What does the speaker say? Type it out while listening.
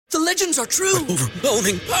legends are true.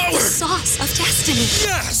 Overwhelming power. The sauce of destiny.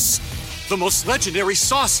 Yes! The most legendary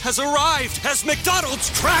sauce has arrived as McDonald's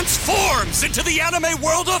transforms into the anime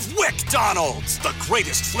world of WickDonald's. The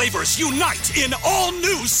greatest flavors unite in all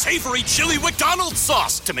new savory chili McDonald's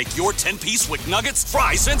sauce to make your 10-piece Wick Nuggets,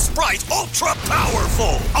 fries, and Sprite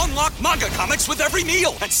ultra-powerful. Unlock manga comics with every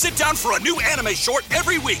meal and sit down for a new anime short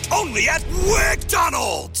every week only at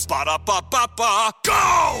WickDonald's. Ba-da-ba-ba-ba,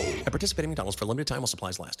 go! At participating McDonald's for a limited time while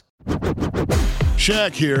supplies last.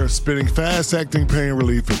 Shaq here, spitting fast-acting pain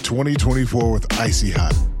relief for 2024 with Icy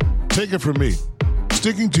Hot. Take it from me.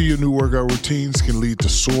 Sticking to your new workout routines can lead to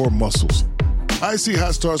sore muscles. Icy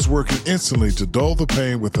Hot starts working instantly to dull the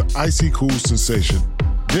pain with the icy cool sensation.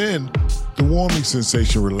 Then, the warming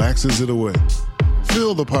sensation relaxes it away.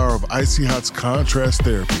 Feel the power of Icy Hot's contrast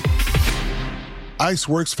therapy. Ice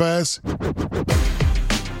works fast.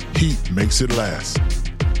 Heat makes it last.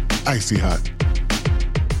 Icy Hot.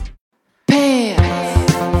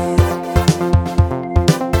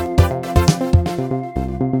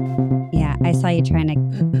 Yeah, I saw you trying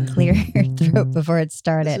to clear your throat before it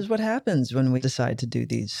started. This is what happens when we decide to do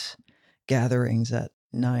these gatherings at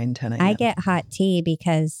 9, 10 a.m. I get hot tea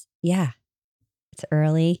because, it's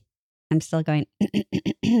early. I'm still going.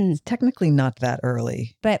 It's technically not that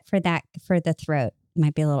early. But for the throat,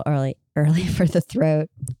 might be a little early for the throat.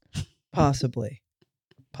 Possibly.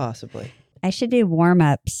 I should do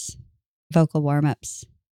warm-ups, vocal warm-ups.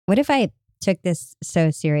 What if I took this so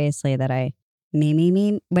seriously that I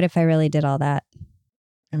me? What if I really did all that?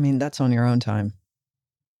 I mean, that's on your own time.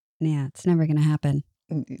 Yeah, it's never going to happen.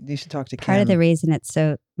 You should talk to Kim. Part of the reason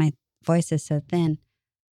my voice is so thin.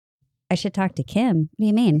 I should talk to Kim. What do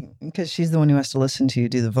you mean? Because she's the one who has to listen to you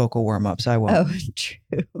do the vocal warm-ups. I won't. Oh,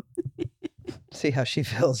 true. See how she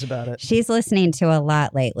feels about it. She's listening to a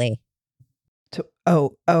lot lately. To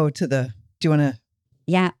the, do you want to?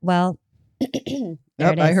 Yeah, well.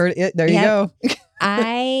 I heard it. There you go.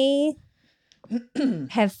 I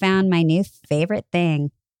have found my new favorite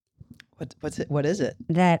thing. What's it? What is it?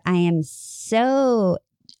 That I am so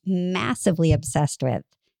massively obsessed with.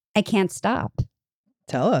 I can't stop.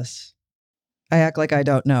 Tell us. I act like I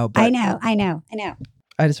don't know. But I know.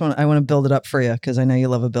 I want to build it up for you because I know you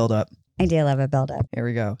love a build up. I do love a build up. Here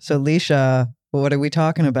we go. So, Leisha, what are we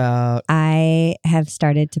talking about? I have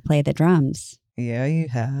started to play the drums. Yeah, you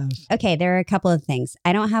have. Okay, there are a couple of things.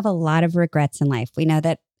 I don't have a lot of regrets in life. We know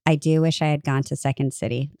that I do wish I had gone to Second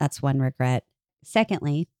City. That's one regret.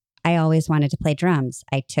 Secondly, I always wanted to play drums.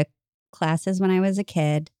 I took classes when I was a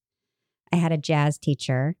kid. I had a jazz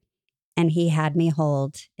teacher, and he had me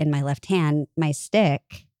hold in my left hand my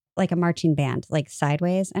stick like a marching band, like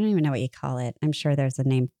sideways. I don't even know what you call it. I'm sure there's a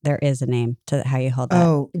name. There is a name to how you hold that.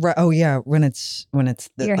 Oh, right. Oh, yeah. When it's your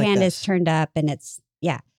like hand this. is turned up, and it's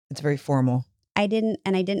very formal. I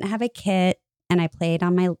didn't have a kit, and I played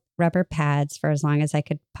on my rubber pads for as long as I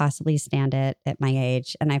could possibly stand it at my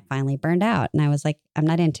age. And I finally burned out, and I was like, I'm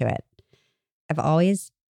not into it. I've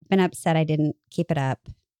always been upset I didn't keep it up.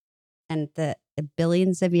 And the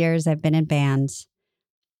billions of years I've been in bands,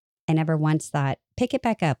 I never once thought, pick it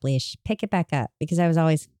back up, Leash, pick it back up. Because I was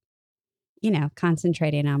always,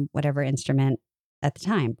 concentrating on whatever instrument at the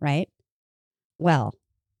time, right? Well,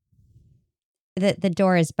 the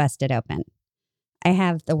door is busted open. I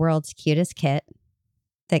have the world's cutest kit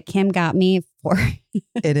that Kim got me for.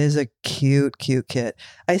 It is a cute kit.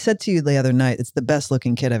 I said to you the other night, it's the best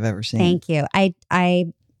looking kit I've ever seen. Thank you. I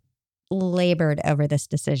labored over this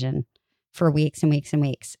decision for weeks and weeks and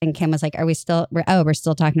weeks. And Kim was like, we're still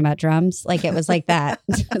talking about drums? Like, it was like that.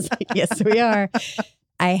 I was like, yes, we are.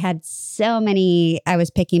 I had so many, I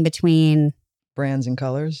was picking between brands and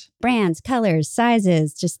colors,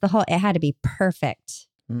 sizes, just the whole, it had to be perfect.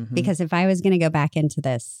 Mm-hmm. Because if I was going to go back into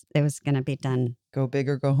this, it was going to be done. Go big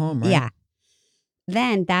or go home, right? Yeah.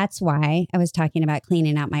 Then that's why I was talking about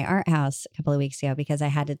cleaning out my art house a couple of weeks ago, because I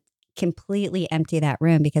had to completely empty that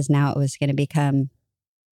room because now it was going to become,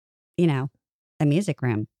 a music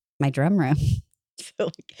room, my drum room. So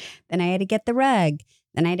then I had to get the rug.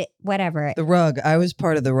 Then I did whatever. The rug. I was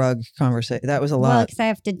part of the rug conversation. That was a lot. Well, because I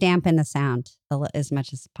have to dampen the sound as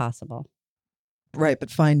much as possible. Right, but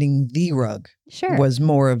finding the rug was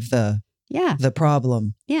more of the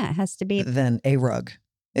problem. Yeah, it has to be. Than a rug.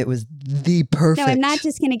 It was the perfect. No, I'm not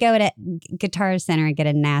just going to go to Guitar Center and get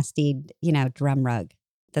a nasty, drum rug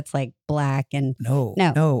that's like black and no,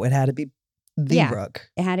 it had to be the rug.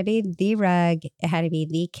 It had to be the rug. It had to be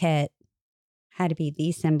the kit. Had to be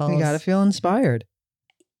the cymbals. You got to feel inspired.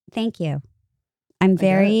 Thank you. I'm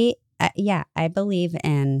very, I believe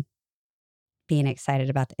in being excited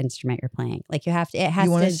about the instrument you're playing. Like you have to,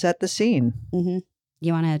 you want to set the scene. Mm-hmm.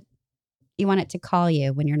 You want You want it to call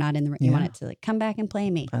you when you're not in the room. You want it to like come back and play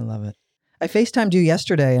me. I love it. I FaceTimed you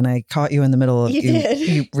yesterday and I caught you in the middle of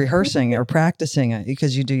you rehearsing or practicing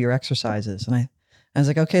because you do your exercises. And I was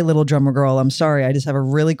like, okay, little drummer girl, I'm sorry. I just have a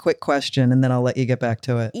really quick question and then I'll let you get back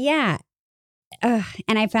to it. Yeah. And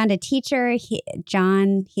I found a teacher,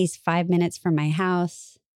 John, he's 5 minutes from my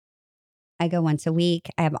house. I go once a week.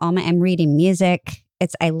 I'm reading music.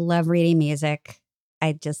 I love reading music.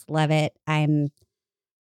 I just love it.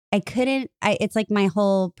 It's like my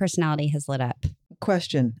whole personality has lit up.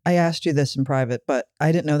 Question. I asked you this in private, but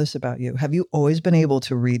I didn't know this about you. Have you always been able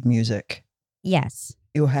to read music? Yes.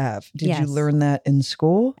 You have. Did you learn that in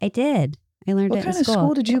school? I did. I learned it in school. What kind of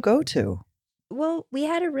school did you go to? Well, we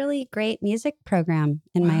had a really great music program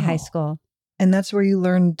in my high school. And that's where you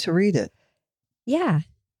learned to read it? Yeah.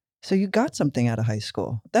 So you got something out of high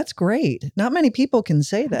school. That's great. Not many people can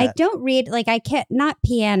say that. I don't read, like I can't, not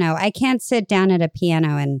piano. I can't sit down at a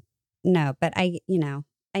piano and but I know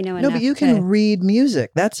enough. No, but you can read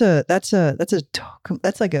music. That's a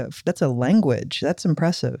language. That's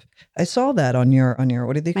impressive. I saw that on your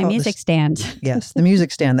what do they call it? My music stand. Yes, the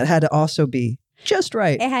music stand that had to also be just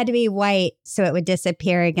right. It had to be white so it would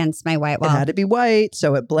disappear against my white wall. It had to be white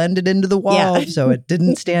so it blended into the wall so it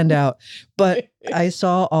didn't stand out. But I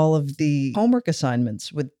saw all of the homework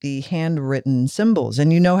assignments with the handwritten symbols,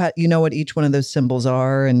 and you know what each one of those symbols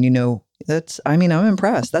are, and I'm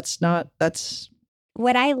impressed. That's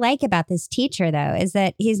what I like about this teacher though is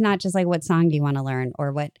that he's not just like, what song do you want to learn,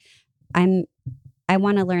 or what I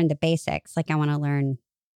want to learn the basics. Like I want to learn.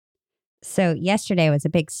 So yesterday was a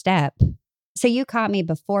big step. So you caught me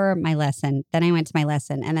before my lesson, then I went to my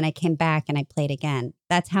lesson, and then I came back and I played again.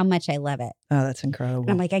 That's how much I love it. Oh, that's incredible.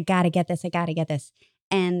 And I'm like, I got to get this.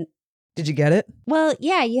 And did you get it? Well,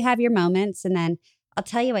 yeah, you have your moments, and then I'll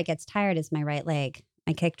tell you what gets tired is my right leg,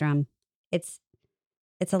 my kick drum. It's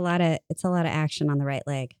a lot of action on the right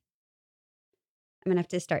leg. I'm going to have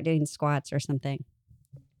to start doing squats or something.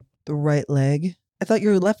 The right leg? I thought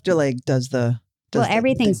your left leg does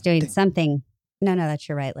everything's doing something. No, that's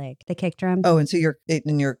your right leg. The kick drum. Oh, and so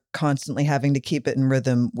you're constantly having to keep it in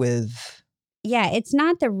rhythm with. Yeah, it's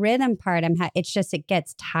not the rhythm part. It's just it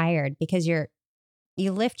gets tired because you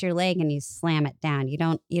lift your leg and you slam it down. You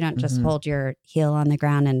don't just hold your heel on the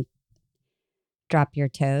ground and drop your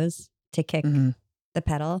toes to kick the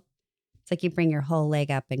pedal. It's like you bring your whole leg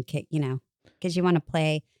up and kick. Because you want to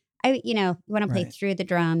play. You want to play through the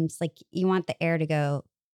drums. Like you want the air to go.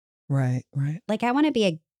 Right. Like I want to be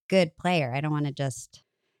a good player. I don't want to just.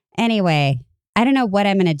 Anyway, I don't know what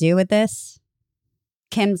I'm going to do with this.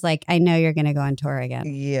 Kim's like, I know you're going to go on tour again.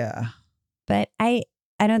 Yeah. But I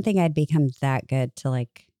don't think I'd become that good to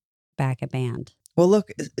like back a band. Well,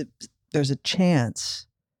 look, there's a chance.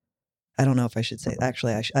 I don't know if I should say.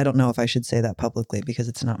 Actually, I don't know if I should say that publicly because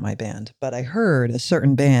it's not my band. But I heard a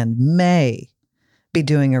certain band may be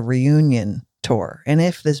doing a reunion tour. And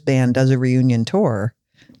if this band does a reunion tour,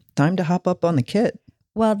 time to hop up on the kit.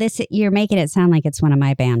 Well, you're making it sound like it's one of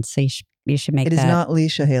my bands, so you should make it. It is not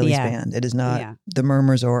Leisha Haley's band. It is not the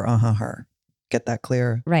Murmurs or Her. Get that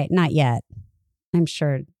clear? Right, not yet. I'm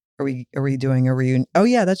sure. Are we doing a reunion? Oh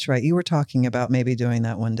yeah, that's right. You were talking about maybe doing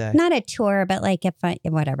that one day. Not a tour, but like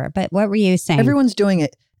whatever. But what were you saying? Everyone's doing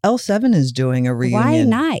it. L7 is doing a reunion. Why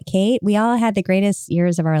not, Kate? We all had the greatest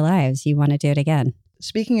years of our lives. You want to do it again?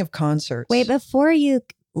 Speaking of concerts. Wait, before you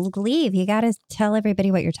leave, you got to tell everybody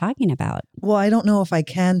what you're talking about. Well, I don't know if I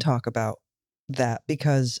can talk about that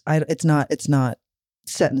because it's not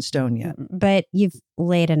set in stone yet. But you've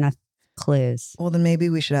laid enough clues. Well, then maybe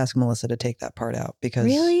we should ask Melissa to take that part out because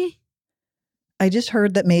really? I just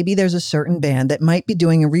heard that maybe there's a certain band that might be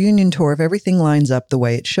doing a reunion tour if everything lines up the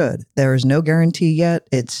way it should. There is no guarantee yet.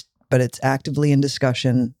 But it's actively in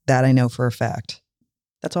discussion. That I know for a fact.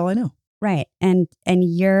 That's all I know. Right. And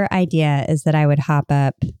your idea is that I would hop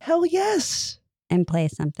up. Hell yes. And play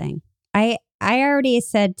something. I already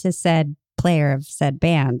said to said player of said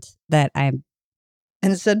band that I'm.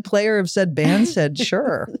 And said player of said band said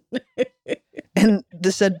sure. And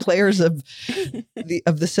the said players of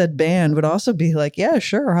the said band would also be like, yeah,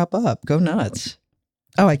 sure, hop up, go nuts.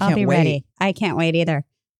 Oh, I can't wait. I'll be ready. I can't wait either.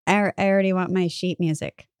 I already want my sheet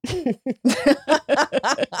music.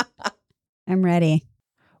 I'm ready.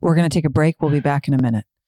 We're going to take a break. We'll be back in a minute.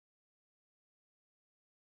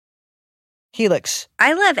 Helix.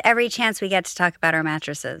 I love every chance we get to talk about our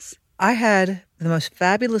mattresses. I had the most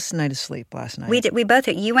fabulous night of sleep last night. We did. We both.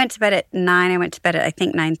 You went to bed at 9. I went to bed at I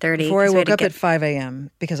think 9:30. Before I woke up at 5 a.m.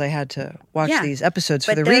 because I had to watch these episodes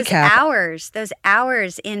for the recap. Those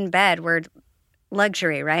hours in bed were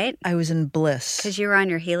luxury, right? I was in bliss because you were on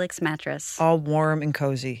your Helix mattress, all warm and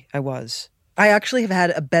cozy. I was. I actually have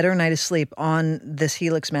had a better night of sleep on this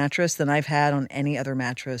Helix mattress than I've had on any other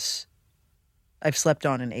mattress I've slept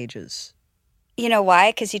on in ages. You know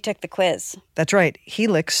why? Because you took the quiz. That's right.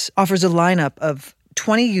 Helix offers a lineup of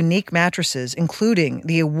 20 unique mattresses, including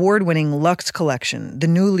the award-winning Luxe Collection, the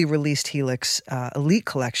newly released Helix Elite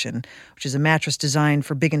Collection, which is a mattress designed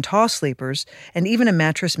for big and tall sleepers, and even a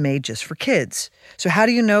mattress made just for kids. So how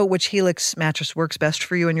do you know which Helix mattress works best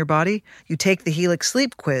for you and your body? You take the Helix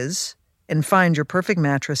Sleep Quiz and find your perfect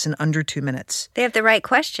mattress in under 2 minutes. They have the right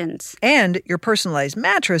questions. And your personalized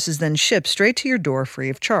mattress is then shipped straight to your door free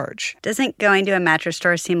of charge. Doesn't going to a mattress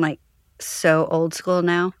store seem like so old school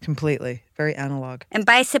now? Completely. Very analog. And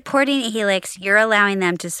by supporting Helix, you're allowing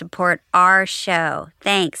them to support our show.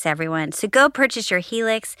 Thanks, everyone. So go purchase your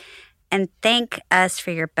Helix and thank us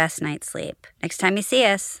for your best night's sleep. Next time you see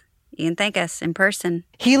us, you can thank us in person.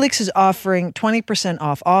 Helix is offering 20%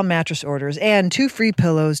 off all mattress orders and 2 free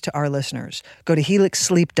pillows to our listeners. Go to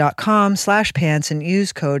helixsleep.com/pants and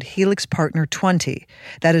use code HelixPartner20.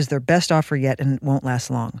 That is their best offer yet and it won't last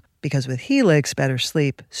long. Because with Helix, better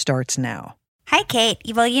sleep starts now. Hi, Kate.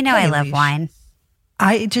 Well, you know I love Leash. wine.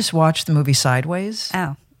 I just watched the movie Sideways.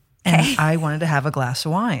 Oh, And okay. I wanted to have a glass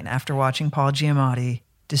of wine after watching Paul Giamatti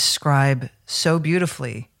describe so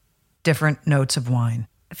beautifully different notes of wine.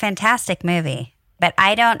 Fantastic movie. But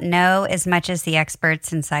I don't know as much as the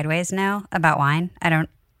experts in Sideways know about wine. I don't.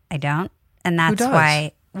 And that's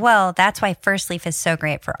does? that's why First Leaf is so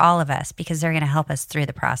great for all of us because they're going to help us through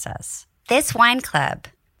the process. This wine club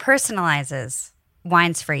personalizes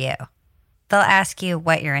wines for you. They'll ask you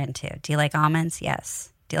what you're into. Do you like almonds?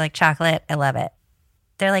 Yes. Do you like chocolate? I love it.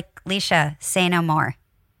 They're like, Leisha, say no more.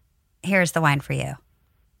 Here's the wine for you.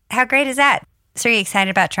 How great is that? So are you excited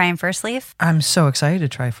about trying First Leaf? I'm so excited to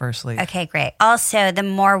try First Leaf. Okay, great. Also, the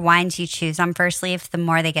more wines you choose on First Leaf, the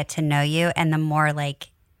more they get to know you and the more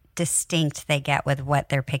distinct they get with what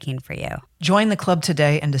they're picking for you. Join the club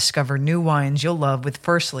today and discover new wines you'll love with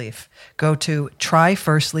First Leaf. Go to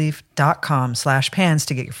tryfirstleaf.com/pants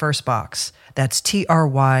to get your first box. That's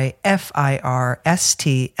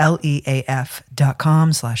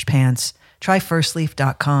tryfirstleaf.com/pants.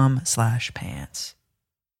 Tryfirstleaf.com/pants.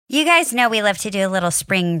 You guys know we love to do a little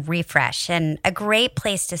spring refresh, and a great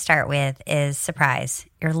place to start with is surprise,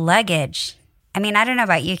 your luggage. I mean, I don't know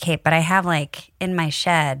about you, Kate, but I have in my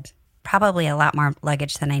shed probably a lot more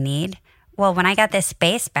luggage than I need. Well, when I got this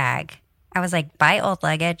space bag, I was like, buy old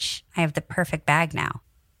luggage. I have the perfect bag now.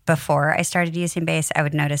 Before I started using Base, I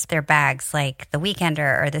would notice their bags like the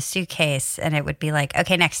Weekender or the suitcase, and it would be like,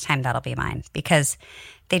 okay, next time that'll be mine because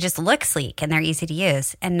they just look sleek and they're easy to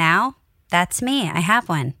use. And now that's me. I have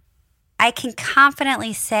one. I can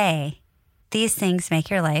confidently say these things make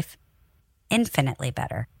your life infinitely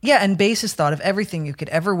better. Yeah, and Base has thought of everything you could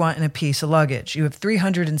ever want in a piece of luggage. You have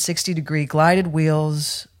 360-degree glided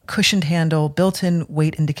wheels, cushioned handle, built-in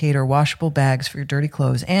weight indicator, washable bags for your dirty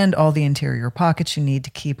clothes, and all the interior pockets you need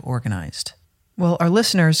to keep organized. Well, our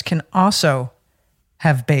listeners can also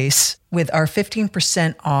have Base with our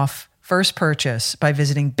 15% off first purchase by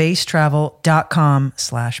visiting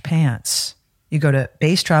basetravel.com/pants. You go to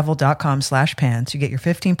basetravel.com/pants. You get your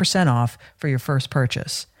 15% off for your first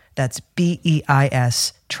purchase. That's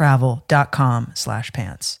BEIS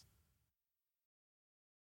travel.com/pants.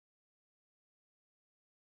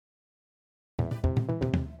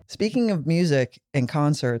 Speaking of music and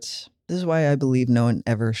concerts, this is why I believe no one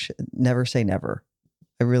ever never say never.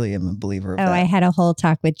 I really am a believer of that. I had a whole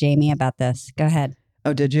talk with Jamie about this. Go ahead.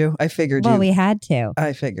 Oh, did you? I figured Well, we had to.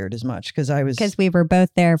 I figured as much because we were both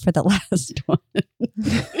there for the last one.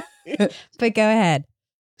 But go ahead.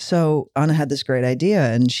 So Anna had this great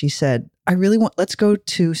idea and she said, let's go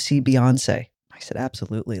to see Beyonce. I said,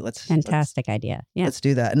 absolutely. Fantastic idea. Yeah. Let's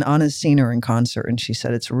do that. And Anna's seen her in concert and she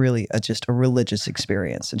said, it's really just a religious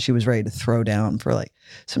experience. And she was ready to throw down for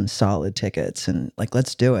some solid tickets and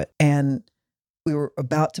let's do it. And we were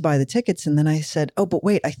about to buy the tickets. And then I said, oh, but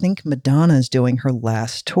wait, I think Madonna's doing her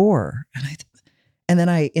last tour. And then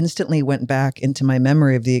I instantly went back into my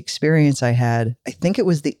memory of the experience I had. I think it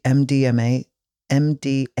was the MDNA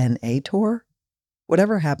tour.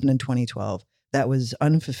 Whatever happened in 2012, that was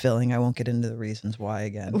unfulfilling. I won't get into the reasons why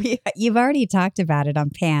again. You've already talked about it on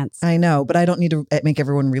Pants. I know, but I don't need to make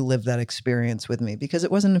everyone relive that experience with me because it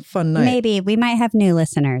wasn't a fun night. Maybe we might have new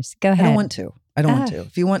listeners. Go ahead. I don't want to.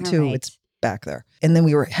 If you want to, right. It's back there. And then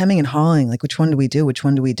we were hemming and hawing, which one do we do? Which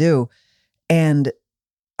one do we do? And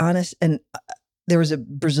there was a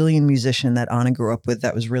Brazilian musician that Anna grew up with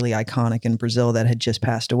that was really iconic in Brazil that had just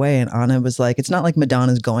passed away. And Anna was like, it's not like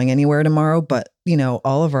Madonna's going anywhere tomorrow, but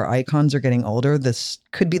all of our icons are getting older. This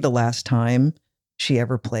could be the last time she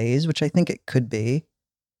ever plays, which I think it could be.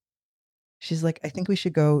 she's like, I think we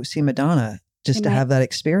should go see Madonna just She to might- have that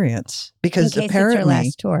experience. Because in case it's her apparently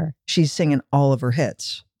last tour. she's singing all of her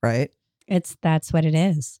hits, right? That's what it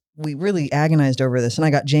is. We really agonized over this, and I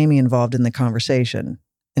got Jamie involved in the conversation.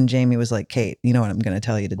 And Jamie was like, Kate, you know what I'm going to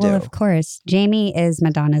tell you to do. Well, of course, Jamie is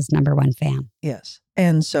Madonna's #1 fan. Yes.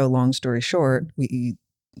 And so long story short, we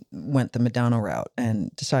went the Madonna route and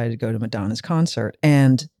decided to go to Madonna's concert.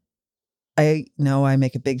 And I know I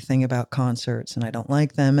make a big thing about concerts and I don't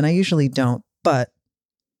like them, and I usually don't, but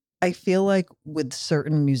I feel like with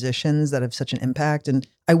certain musicians that have such an impact, and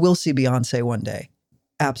I will see Beyonce one day.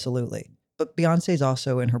 Absolutely. But Beyonce's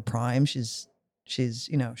also in her prime. She's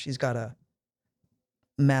got a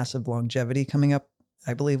massive longevity coming up,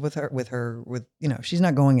 I believe, with she's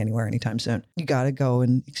not going anywhere anytime soon. You got to go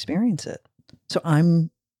and experience it. So I'm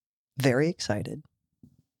very excited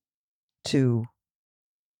to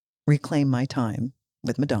reclaim my time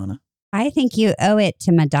with Madonna. I think you owe it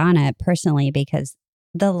to Madonna personally, because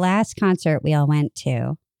the last concert we all went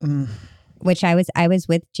to, which I was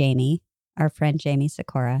with Jamie, our friend Jamie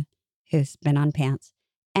Sikora, who's been on Pants.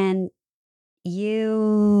 And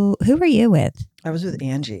who were you with? I was with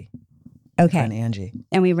Angie. My Okay. friend Angie.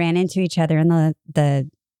 And we ran into each other in the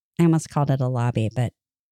I almost called it a lobby, but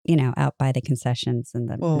out by the concessions and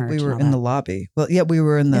the Well, merch we and were all in that. the lobby. Well, yeah, we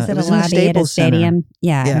were in the. Is it was a in the lobby at a Staples Center. stadium?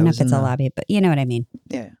 Yeah, I Yeah, don't it know was if it's in a the- lobby, but you know what I mean.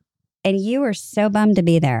 Yeah. And you were so bummed to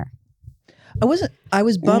be there. I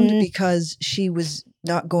was bummed because she was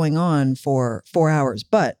not going on for 4 hours,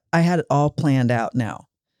 but I had it all planned out now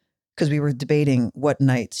because we were debating what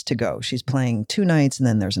nights to go. She's playing 2 nights and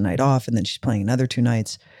then there's a night off and then she's playing another 2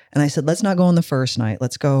 nights. And I said, let's not go on the first night.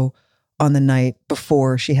 Let's go on the night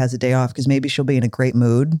before she has a day off because maybe she'll be in a great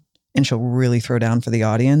mood and she'll really throw down for the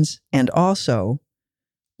audience. And also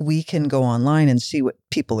we can go online and see what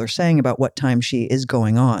people are saying about what time she is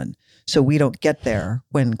going on. So we don't get there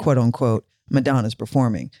when, quote unquote, Madonna's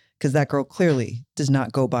performing, because that girl clearly does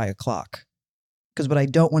not go by a clock. Because what I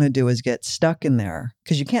don't want to do is get stuck in there,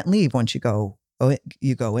 because you can't leave once you go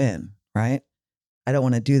in, right? I don't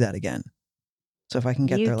want to do that again. So if I can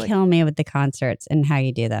get You there, like kill me with the concerts and how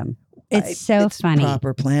you do them. It's so funny.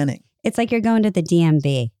 proper planning. It's like you're going to the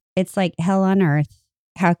DMV. It's like hell on earth.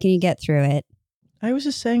 How can you get through it? I was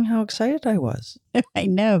just saying how excited I was. I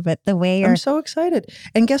know, but the way you're... I'm so excited.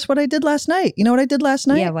 And guess what I did last night? You know what I did last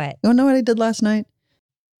night? Yeah, what? You know what I did last night?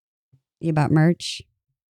 You bought merch?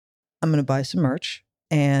 I'm going to buy some merch.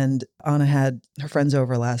 And Anna had her friends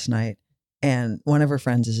over last night, and one of her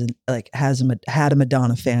friends had a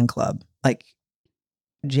Madonna fan club. Like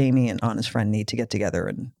Jamie and Anna's friend need to get together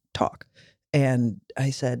and talk. And I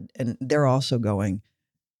said, and they're also going.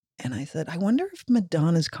 And I said, I wonder if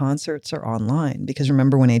Madonna's concerts are online, because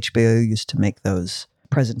remember when HBO used to make those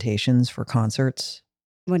presentations for concerts?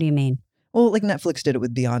 What do you mean? Well, like Netflix did it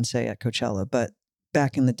with Beyonce at Coachella, but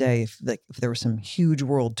back in the day, if there was some huge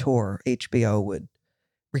world tour, HBO would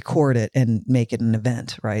record it and make it an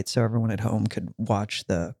event, right? So everyone at home could watch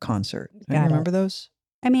the concert. Do you Got it. remember those?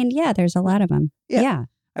 I mean, yeah, there's a lot of them. Yeah. Yeah.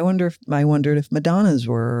 I wondered if Madonna's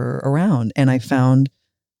were around, and I found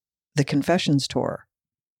the Confessions tour,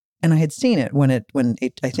 and I had seen it when I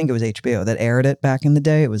think it was HBO that aired it back in the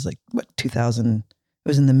day. It was like 2000. It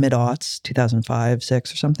was in the mid-aughts, 2005,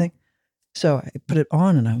 6 or something. So I put it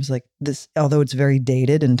on and I was like, this, although it's very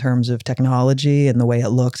dated in terms of technology and the way it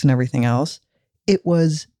looks and everything else, it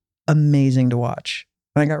was amazing to watch.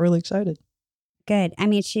 And I got really excited. Good. I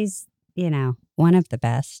mean, she's, one of the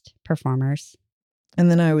best performers. And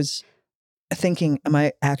then I was thinking, am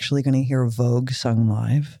I actually going to hear Vogue sung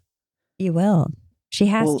live? You will. She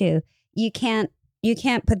has to. You can't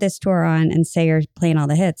put this tour on and say you're playing all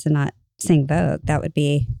the hits and not sing Vogue. That would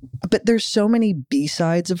be... But there's so many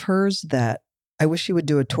B-sides of hers that I wish she would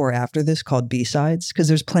do a tour after this called B-sides, because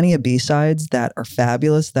there's plenty of B-sides that are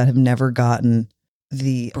fabulous that have never gotten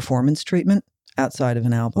the performance treatment outside of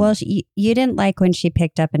an album. Well, you didn't like when she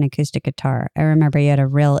picked up an acoustic guitar. I remember you had a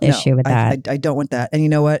real issue with that. I don't want that. And you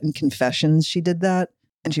know what? In Confessions, she did that.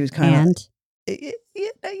 And she was kind of...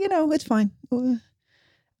 it's fine.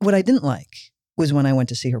 What I didn't like was when I went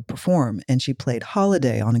to see her perform and she played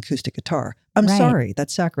Holiday on acoustic guitar. I'm Right. sorry,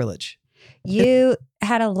 that's sacrilege. You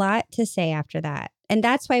had a lot to say after that. And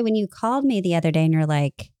that's why when you called me the other day and you're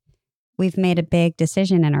like, we've made a big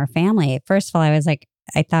decision in our family. First of all, I was like,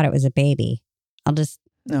 I thought it was a baby. I'll just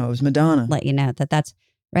No, it was Madonna. let you know that's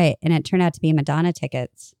right. And it turned out to be Madonna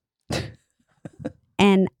tickets.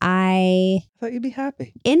 And I thought you'd be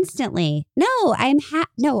happy. instantly,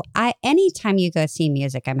 anytime you go see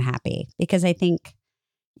music, I'm happy because I think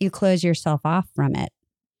you close yourself off from it.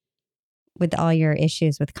 with all your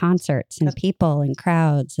issues with concerts and people and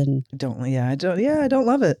crowds and I don't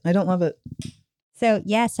love it. I don't love it. so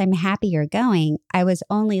yes, I'm happy you're going. I was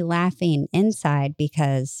only laughing inside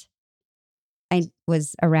because I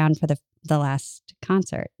was around for the last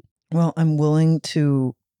concert. Well, I'm willing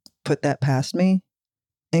to put that past me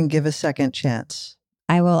and give a second chance.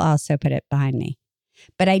 I will also put it behind me.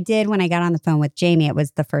 But I did, when I got on the phone with Jamie, it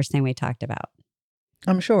was the first thing we talked about.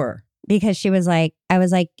 I'm sure. Because she was like, I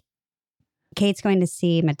was like, Kate's going to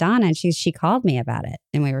see Madonna, and she called me about it.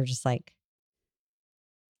 And we were just like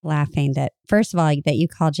laughing that, first of all, that you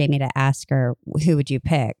called Jamie to ask her, who would you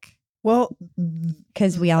pick? Well,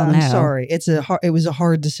 because we all know. I'm sorry. It was a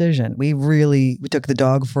hard decision. We took the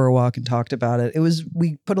dog for a walk and talked about it.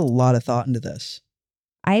 We put a lot of thought into this.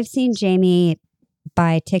 I've seen Jamie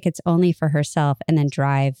buy tickets only for herself and then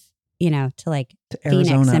drive, to like to Phoenix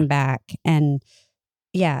Arizona and back, and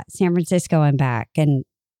San Francisco and back, and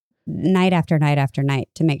night after night after night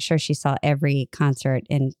to make sure she saw every concert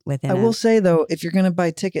within. I will say though, if you're going to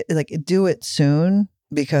buy ticket, like do it soon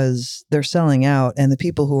because they're selling out, and the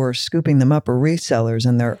people who are scooping them up are resellers,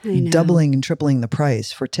 and they're doubling and tripling the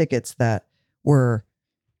price for tickets that were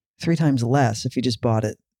 3 times less if you just bought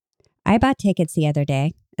it. I bought tickets the other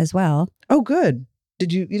day as well. Oh, good.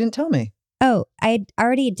 You didn't tell me. Oh, I'd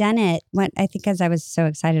already done it. I think because I was so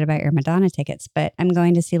excited about your Madonna tickets, but I'm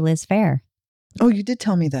going to see Liz Phair. Oh, you did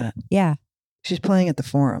tell me that. Yeah. She's playing at the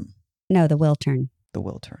Forum. No, the Wiltern. The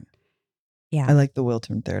Wiltern. Yeah. I like the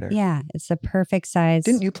Wiltern Theater. Yeah. It's the perfect size.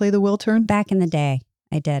 Didn't you play the Wiltern? Back in the day.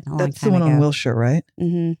 I did. A long That's time the one ago. on Wilshire, right?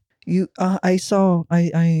 Mm-hmm.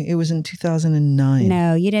 It was in 2009.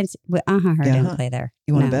 No, you didn't. Her didn't play there.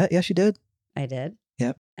 You want to bet? Yes, you did. I did?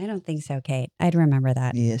 Yep. I don't think so, Kate. I'd remember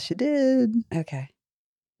that. Yes, you did. Okay.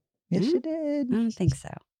 Yes, you did. I don't think so.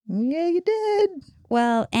 Yeah, you did.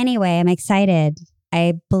 Well, anyway, I'm excited.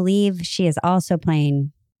 I believe she is also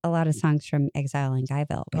playing a lot of songs from Exile in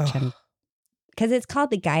Guyville, because it's called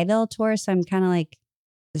the Guyville Tour. So I'm kind of like,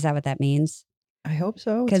 is that what that means? I hope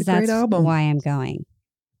so. Because that's album. why I'm going.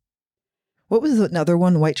 What was another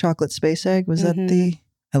one? White Chocolate Space Egg? Was that the?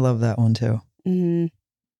 I love that one too. Mm-hmm.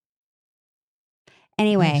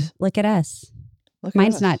 Anyway, Nice. Look at us. Look at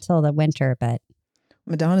Mine's us. not till the winter, but.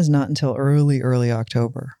 Madonna's not until early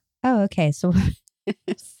October. Oh, okay. So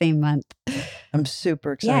same month. I'm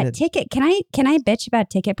super excited. Yeah, ticket. Can I bitch about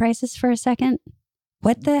ticket prices for a second?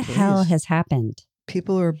 What the hell has happened?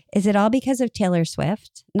 People are. Is it all because of Taylor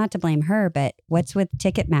Swift? Not to blame her, but what's with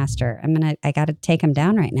Ticketmaster? I got to take them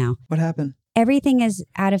down right now. What happened? Everything is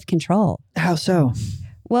out of control. How so?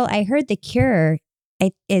 Well, I heard The Cure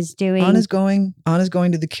is doing. Anna's going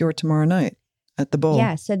to The Cure tomorrow night at the Bowl.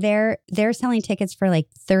 Yeah, so they're selling tickets for like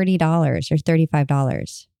 $30 or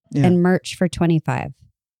 $35, and merch for $25,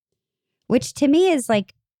 which to me is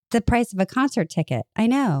like the price of a concert ticket. I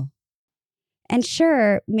know. And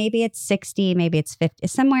sure, maybe it's 60, maybe it's 50,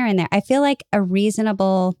 somewhere in there. I feel like a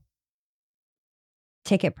reasonable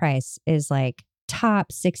ticket price is like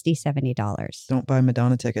top $60, $70. Don't buy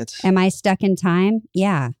Madonna tickets. Am I stuck in time?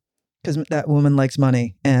 Yeah. Because that woman likes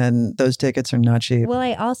money, and those tickets are not cheap. Well,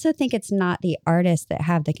 I also think it's not the artists that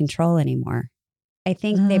have the control anymore. I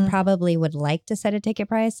think they probably would like to set a ticket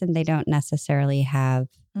price, and they don't necessarily have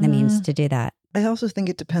the means to do that. I also think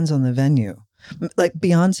it depends on the venue. Like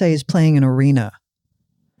Beyonce is playing an arena.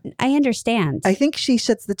 I understand. I think she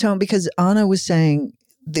sets the tone, because Anna was saying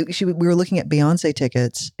that we were looking at Beyonce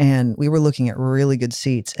tickets, and we were looking at really good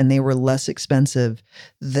seats, and they were less expensive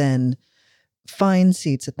than fine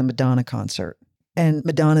seats at the Madonna concert. And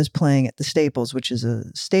Madonna's playing at the Staples, which is a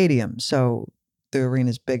stadium, so the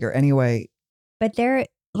arena's bigger. Anyway. But they're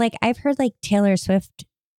like, I've heard like Taylor Swift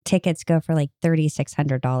tickets go for like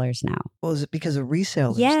 $3,600 now. Well, is it because of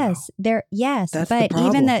resellers? Yes, though? but That's the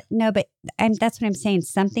problem. that's what I'm saying.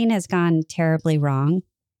 Something has gone terribly wrong.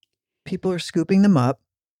 People are scooping them up.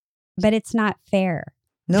 But it's not fair.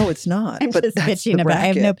 No, it's not. I'm but just that's bitching the about it. I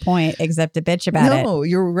have no racket. point except to bitch about it. No,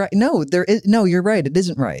 you're right. No, you're right. It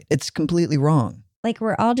isn't right. It's completely wrong. Like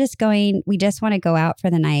we're all just going, we just want to go out for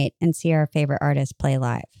the night and see our favorite artist play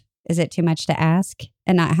live. Is it too much to ask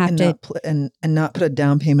and not have to not put a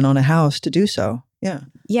down payment on a house to do so? Yeah.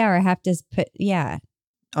 Yeah, or have to put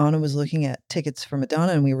Anna was looking at tickets for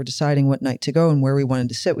Madonna, and we were deciding what night to go and where we wanted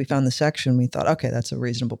to sit. We found the section. We thought, okay, that's a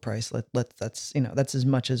reasonable price. That's as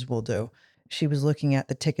much as we'll do. She was looking at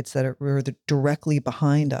the tickets that were directly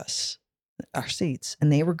behind us, our seats,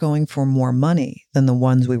 and they were going for more money than the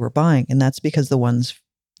ones we were buying. And that's because the ones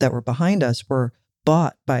that were behind us were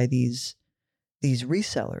bought by these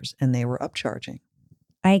resellers, and they were upcharging.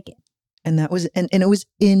 And that was, and it was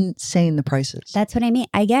insane, the prices. That's what I mean.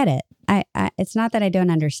 I get it. I it's not that I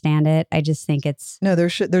don't understand it. I just think it's no,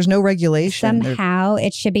 there's no regulation. Somehow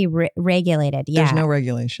it should be regulated. Yeah. There's no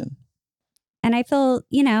regulation. And I feel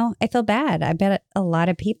bad. I bet a lot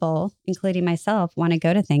of people, including myself, want to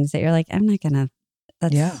go to things that you're like, I'm not going to,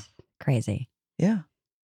 that's crazy. Yeah.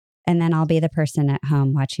 And then I'll be the person at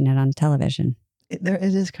home watching it on television. It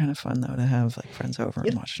is kind of fun though to have like friends over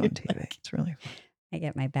and watch it on TV. It's really fun. I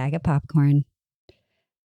get my bag of popcorn.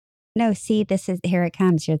 No, see, here it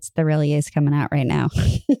comes. It's the real you's coming out right now.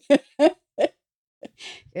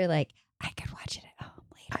 You're like, I could watch it at home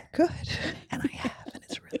later. I could. And I have, and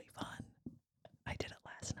it's really fun. I did it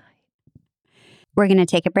last night. We're going to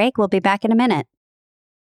take a break. We'll be back in a minute.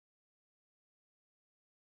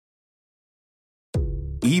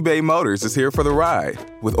 eBay Motors is here for the ride.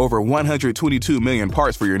 With over 122 million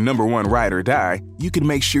parts for your number one ride or die, you can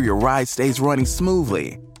make sure your ride stays running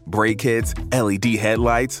smoothly. Brake kits, LED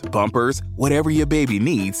headlights, bumpers, whatever your baby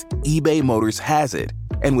needs, eBay Motors has it.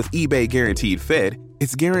 And with eBay Guaranteed Fit,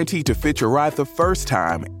 it's guaranteed to fit your ride the first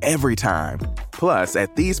time, every time. Plus,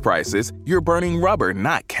 at these prices, you're burning rubber,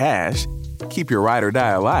 not cash. Keep your ride or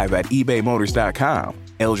die alive at ebaymotors.com.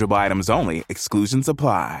 Eligible items only. Exclusions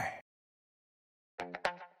apply.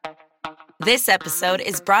 This episode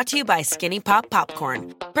is brought to you by Skinny Pop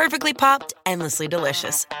Popcorn. Perfectly popped, endlessly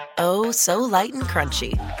delicious. Oh, so light and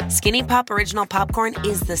crunchy. Skinny Pop Original Popcorn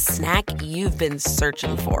is the snack you've been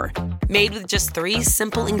searching for. Made with just 3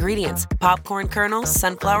 simple ingredients: popcorn kernels,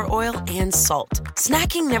 sunflower oil, and salt.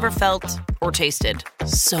 Snacking never felt or tasted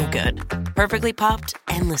so good. Perfectly popped,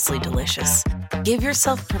 endlessly delicious. Give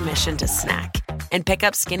yourself permission to snack and pick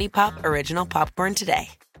up Skinny Pop Original Popcorn today.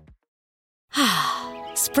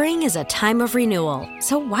 Spring is a time of renewal,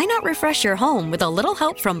 so why not refresh your home with a little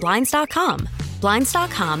help from Blinds.com?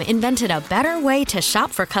 Blinds.com invented a better way to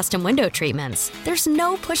shop for custom window treatments. There's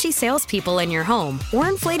no pushy salespeople in your home or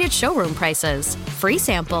inflated showroom prices. Free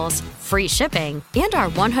samples, free shipping, and our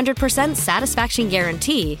 100% satisfaction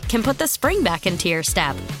guarantee can put the spring back into your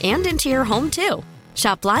step and into your home, too.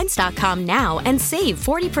 Shop Blinds.com now and save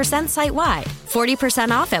 40% site-wide.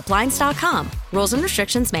 40% off at Blinds.com. Rules and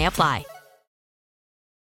restrictions may apply.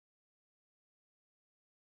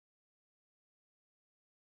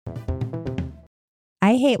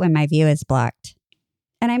 I hate when my view is blocked.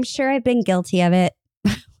 And I'm sure I've been guilty of it.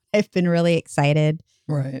 I've been really excited.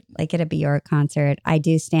 Right. Like at a Bjork concert, I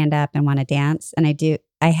do stand up and want to dance. And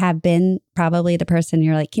I have been probably the person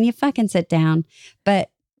you're like, can you fucking sit down? But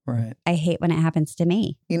right. I hate when it happens to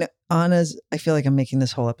me. You know, I feel like I'm making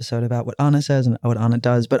this whole episode about what Anna says and what Anna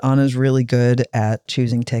does, but Anna's really good at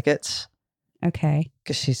choosing tickets. Okay.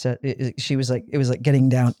 Because she said, it was like getting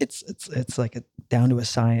down, it's like down to a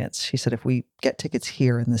science. She said, if we get tickets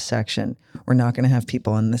here in this section, we're not going to have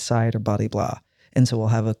people on this side or blah, blah, blah. And so we'll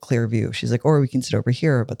have a clear view. She's like, or we can sit over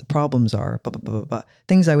here, but the problems are blah, blah, blah, blah, blah.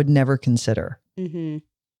 Things I would never consider. Mm-hmm.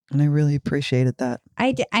 And I really appreciated that.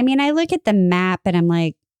 I mean, I look at the map and I'm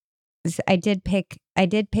like, I did pick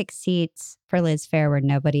seats for Liz Fair where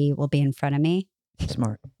nobody will be in front of me.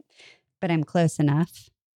 Smart. But I'm close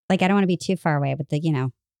enough. Like, I don't want to be too far away with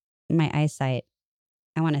my eyesight.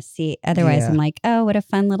 I want to see. Otherwise, I'm like, oh, what a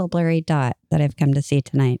fun little blurry dot that I've come to see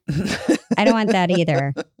tonight. I don't want that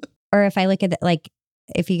either. Or if I look at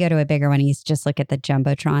if you go to a bigger one, you just look at the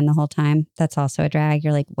Jumbotron the whole time. That's also a drag.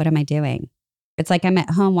 You're like, what am I doing? It's like I'm at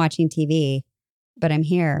home watching TV, but I'm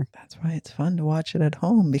here. That's why it's fun to watch it at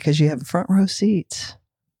home because you have front row seats.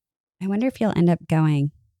 I wonder if you'll end up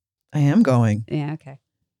going. I am going. Yeah. Okay.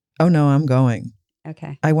 Oh no, I'm going.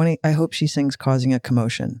 Okay. I hope she sings "Causing a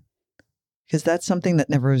Commotion" because that's something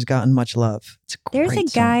that never has gotten much love. It's a There's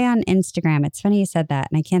great a guy on Instagram. It's funny you said that,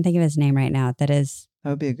 and I can't think of his name right now. That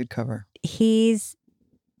would be a good cover. He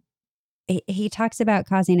talks about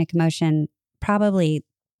causing a commotion probably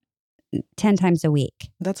 10 times a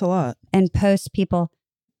week. That's a lot. And posts people.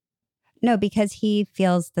 No, because he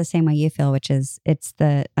feels the same way you feel, which is it's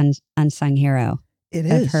the unsung hero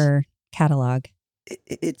of her catalog.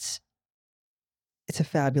 It's a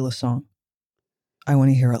fabulous song. I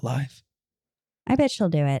want to hear it live. I bet she'll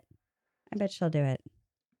do it.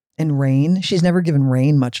 And Rain, she's never given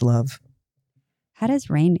Rain much love. How does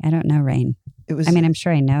Rain? I don't know Rain. I'm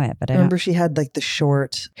sure I know it, but I remember she had like the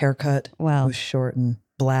short haircut. Well, it was short and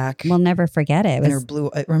black. We'll never forget it. And her blue.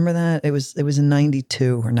 I remember that. It was in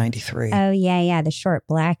 92 or 93. Oh yeah, the short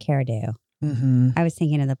black hairdo. Mm-hmm. I was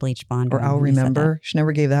thinking of the bleach blonde. Or I'll Remember. She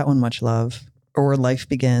never gave that one much love. Or Life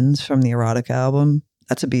Begins from the Erotic album.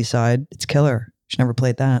 That's a B-side. It's killer. She never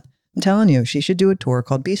played that. I'm telling you, she should do a tour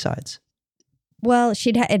called B-sides. Well,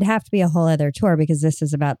 it'd have to be a whole other tour because this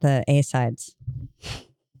is about the A-sides.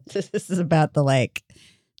 This is about the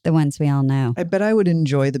ones we all know. I bet I would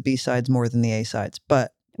enjoy the B-sides more than the A-sides,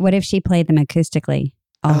 but What if she played them acoustically?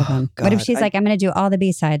 All of them. God, What if she's like, I'm going to do all the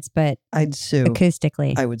B-sides, but I'd sue.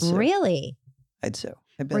 acoustically? I would sue. Really? I'd sue.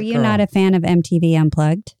 I'd be Were like, you "Girl." not a fan of MTV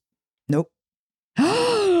Unplugged? Nope.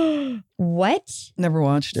 What? Never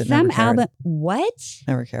watched it. Some never cared. album. What?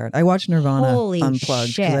 Never cared. I watched Nirvana Holy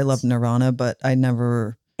Unplugged because I shit. love Nirvana, but I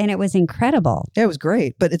never... And it was incredible. Yeah, it was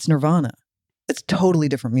great, but it's Nirvana. It's totally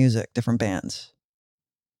different music, different bands.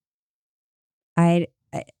 I'm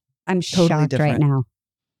Totally shocked right different. now.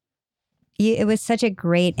 It was such a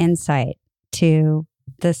great insight to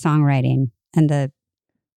the songwriting and the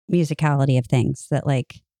musicality of things that,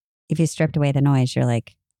 like, if you stripped away the noise, you're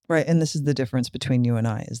like... Right, and this is the difference between you and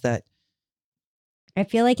I, is that... I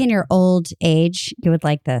feel like in your old age, you would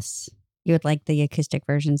like this. You would like the acoustic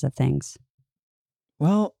versions of things.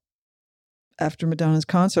 Well, after Madonna's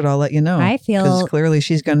concert, I'll let you know. I feel- because clearly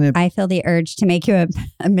she's going to... I feel the urge to make you a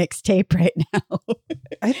mixtape right now.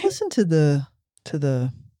 I listened to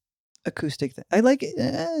the acoustic thing. I like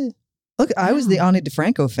it. Look, I was the Ani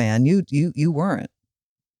DeFranco fan. You weren't.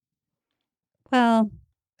 Well,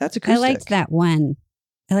 That's acoustic. I liked that one.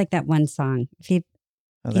 I like that one song. If you'd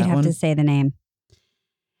Oh, have that one? to say the name.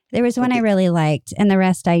 There was one But I really liked, and the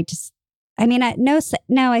rest I just. I mean,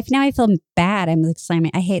 now I feel bad. I'm like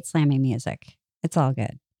slamming. I hate slamming music. It's all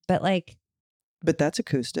good, but like But that's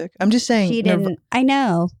acoustic. I'm just saying. she didn't. I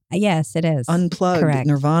know. Yes, it is Unplugged. Correct.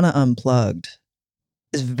 Nirvana Unplugged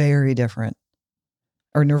is very different.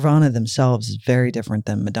 Or Nirvana themselves is very different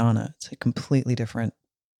than Madonna. It's a completely different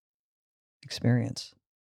experience.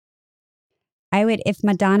 I would if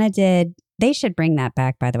Madonna did. They should bring that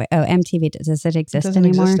back. By the way, MTV does it exist It doesn't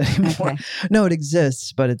anymore? exist anymore. Okay. No, it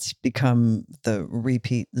exists, but it's become the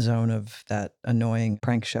repeat zone of that annoying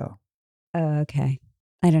prank show. Oh, okay.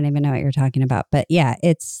 I don't even know what you're talking about, but yeah,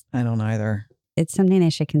 it's I don't either. something they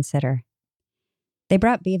should consider. They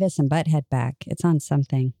brought Beavis and Butthead back. It's on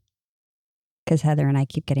something because Heather and I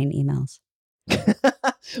keep getting emails.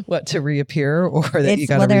 What, to reappear, or that you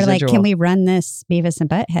got well, a they're residual? like, can we run this Beavis and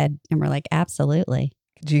Butthead? And we're like, absolutely.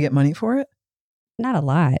 Do you get money for it? Not a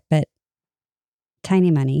lot, but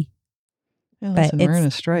tiny money. Yeah, But listen, we're in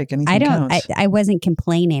a strike. Anything I don't. counts. I wasn't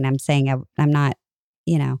complaining. I'm saying I'm not.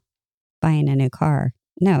 Buying a new car.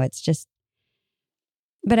 No, it's just.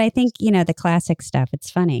 But I think the classic stuff.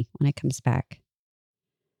 It's funny when it comes back.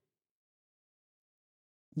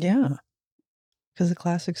 Yeah, because the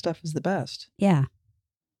classic stuff is the best. Yeah.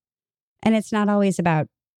 And it's not always about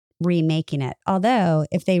remaking it. Although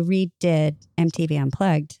if they redid MTV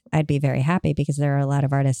Unplugged, I'd be very happy because there are a lot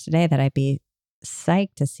of artists today that I'd be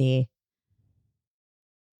psyched to see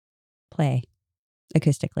play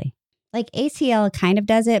acoustically. Like ACL kind of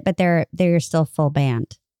does it, but they're still full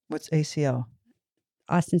band. What's ACL?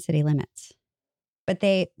 Austin City Limits. But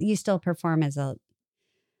you still perform as a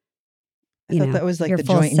I thought that was like your the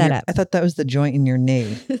full joint. setup. I thought that was the joint in your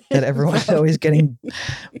knee that everyone's always getting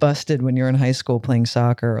busted when you're in high school playing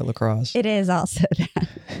soccer or lacrosse. It is also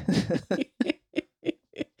that.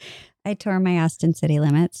 I tore my Austin City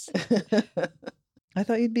Limits. I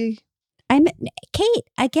thought you'd be. I'm Kate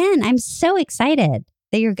again. I'm so excited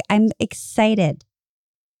that I'm excited.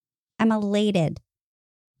 I'm elated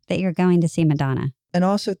that you're going to see Madonna. And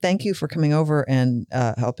also, thank you for coming over and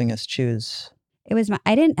helping us choose. It was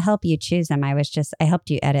I didn't help you choose them. I helped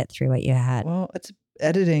you edit through what you had. Well,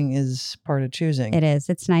 editing is part of choosing. It is.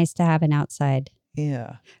 It's nice to have an outside.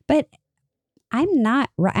 Yeah. But I'm not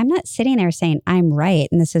sitting there saying I'm right.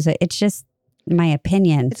 And it's just my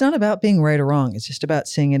opinion. It's not about being right or wrong. It's just about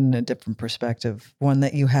seeing it in a different perspective. One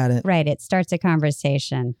that you hadn't. Right. It starts a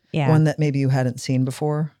conversation. Yeah. One that maybe you hadn't seen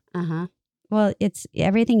before. Uh-huh. Well,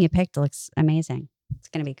 everything you picked looks amazing. It's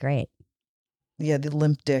going to be great. Yeah. The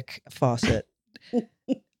limp dick faucet.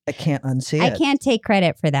 I can't unsee it. I can't take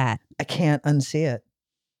credit for that. I can't unsee it.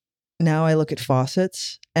 Now I look at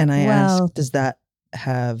faucets and I ask, does that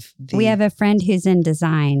have We have a friend who's in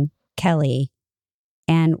design, Kelly.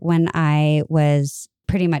 And when I was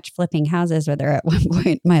pretty much flipping houses with her at one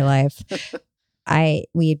point in my life,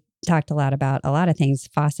 we talked a lot about a lot of things,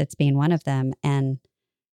 faucets being one of them. And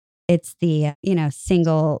it's the,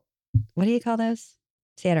 single, what do you call those?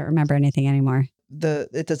 See, I don't remember anything anymore.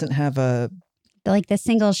 It doesn't have a... Like the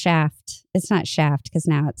single shaft. It's not shaft because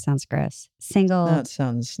now it sounds gross. Single. No, it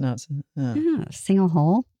sounds... No, it's, single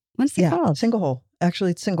hole? What's it called? Single hole. Actually,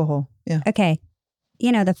 it's single hole. Yeah. Okay.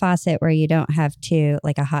 The faucet where you don't have two,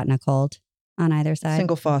 like a hot and a cold on either side.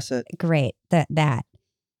 Single faucet. Great. That.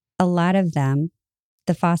 A lot of them,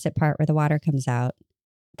 the faucet part where the water comes out,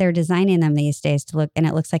 they're designing them these days to look, and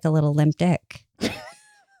it looks like a little limp dick.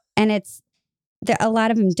 And it's A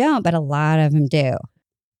lot of them don't, but a lot of them do.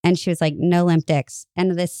 And she was like, no limp dicks.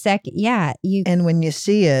 And the second, you. And when you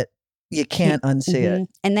see it, you can't unsee it.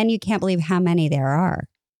 And then you can't believe how many there are.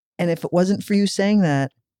 And if it wasn't for you saying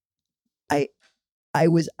that,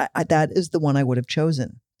 that is the one I would have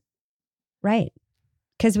chosen. Right.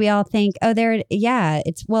 Because we all think,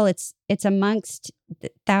 it's amongst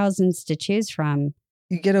thousands to choose from.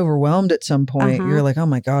 You get overwhelmed at some point. You're like, oh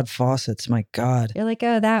my God, faucets, my God. You're like,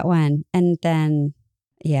 oh, that one. And then,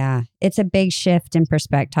 it's a big shift in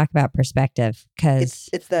perspective. Talk about perspective. Because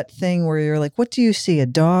it's that thing where you're like, what do you see? A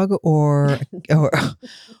dog or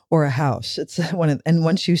a house? It's and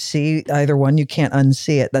once you see either one, you can't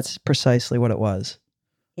unsee it. That's precisely what it was.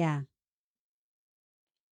 Yeah.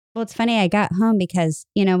 Well, it's funny. I got home because,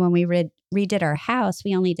 when we redid our house,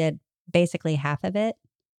 we only did basically half of it.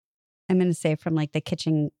 I'm going to say from like the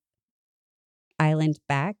kitchen island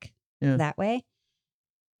back that way.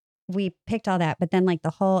 We picked all that, but then like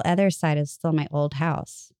the whole other side is still my old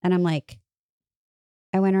house. And I'm like,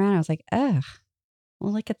 I went around, I was like, ugh,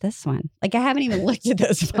 well, look at this one. Like, I haven't even looked at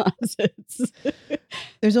those faucets.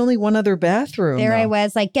 There's only one other bathroom. There I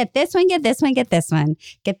was like, get this one, get this one, get this one,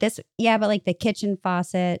 get this. Yeah, but like the kitchen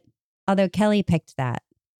faucet, although Kelly picked that.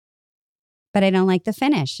 But I don't like the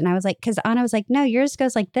finish. And I was like, because Anna was like, no, yours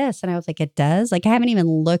goes like this. And I was like, it does? Like, I haven't even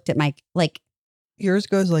looked at my, like. Yours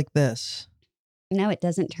goes like this. No, it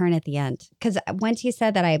doesn't turn at the end. Because once you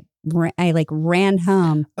said that, I like ran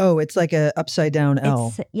home. Oh, it's like a upside down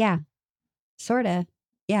L. Yeah, sort of.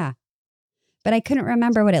 Yeah. But I couldn't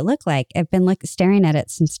remember what it looked like. I've been staring at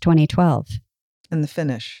it since 2012. And the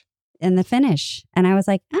finish. And I was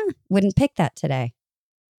like, wouldn't pick that today.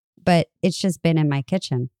 But it's just been in my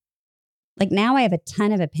kitchen. Like now I have a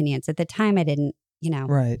ton of opinions. At the time I didn't,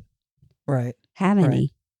 Right. have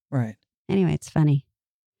any. Right. Anyway, it's funny.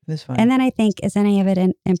 It is funny. And then I think, is any of it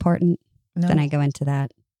important? No. Then I go into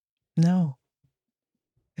that. No.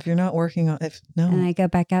 If you're not working on, no. And I go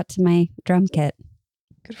back out to my drum kit.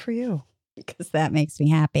 Good for you. Because that makes me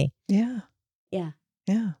happy. Yeah. Yeah.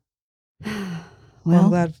 Yeah.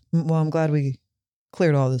 Well, I'm glad we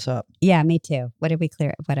cleared all this up. Yeah, me too. What did we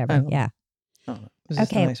clear? Whatever. Yeah. Oh, it was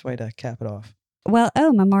just a nice way to cap it off. Well,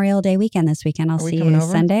 Memorial Day weekend this weekend. I'll see you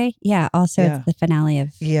Sunday. Yeah. Also, it's the finale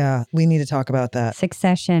of. Yeah, we need to talk about that.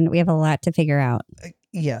 Succession. We have a lot to figure out.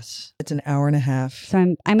 Yes, it's an hour and a half.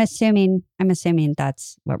 So I'm assuming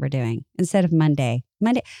that's what we're doing instead of Monday.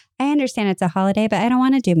 Monday. I understand it's a holiday, but I don't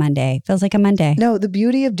want to do Monday. It feels like a Monday. No, the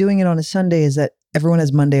beauty of doing it on a Sunday is that everyone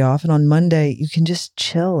has Monday off, and on Monday you can just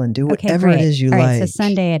chill and do whatever it is you like. All right, so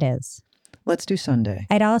Sunday it is. Let's do Sunday.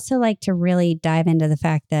 I'd also like to really dive into the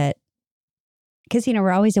fact that, because,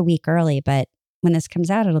 we're always a week early, but when this comes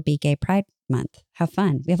out, it'll be Gay Pride Month. How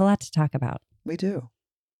fun. We have a lot to talk about. We do.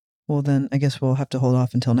 Well, then I guess we'll have to hold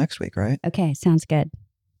off until next week, right? Okay, sounds good.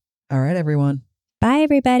 All right, everyone. Bye,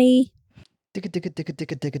 everybody.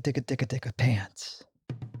 Digga pants.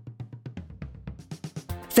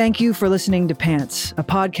 Thank you for listening to Pants, a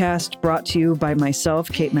podcast brought to you by myself,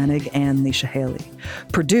 Kate Menig, and Leisha Haley.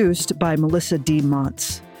 Produced by Melissa D.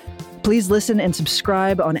 Montz. Please listen and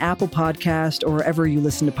subscribe on Apple Podcast or wherever you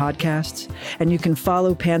listen to podcasts. And you can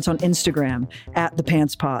follow Pants on Instagram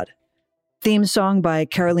 @ThePantsPod. Theme song by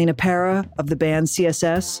Carolina Parra of the band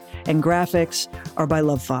CSS, and graphics are by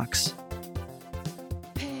Love Fox.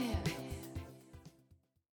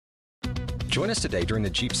 Join us today during the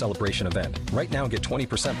Jeep Celebration event. Right now, get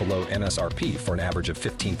 20% below MSRP for an average of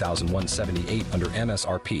 $15,178 under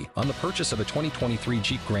MSRP on the purchase of a 2023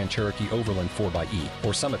 Jeep Grand Cherokee Overland 4xE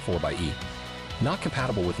or Summit 4xE. Not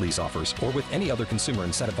compatible with lease offers or with any other consumer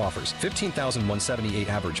incentive offers. $15,178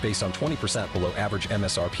 average based on 20% below average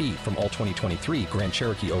MSRP from all 2023 Grand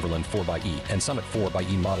Cherokee Overland 4xE and Summit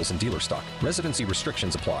 4xE models in dealer stock. Residency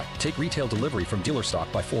restrictions apply. Take retail delivery from dealer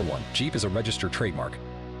stock by 4/1. Jeep is a registered trademark.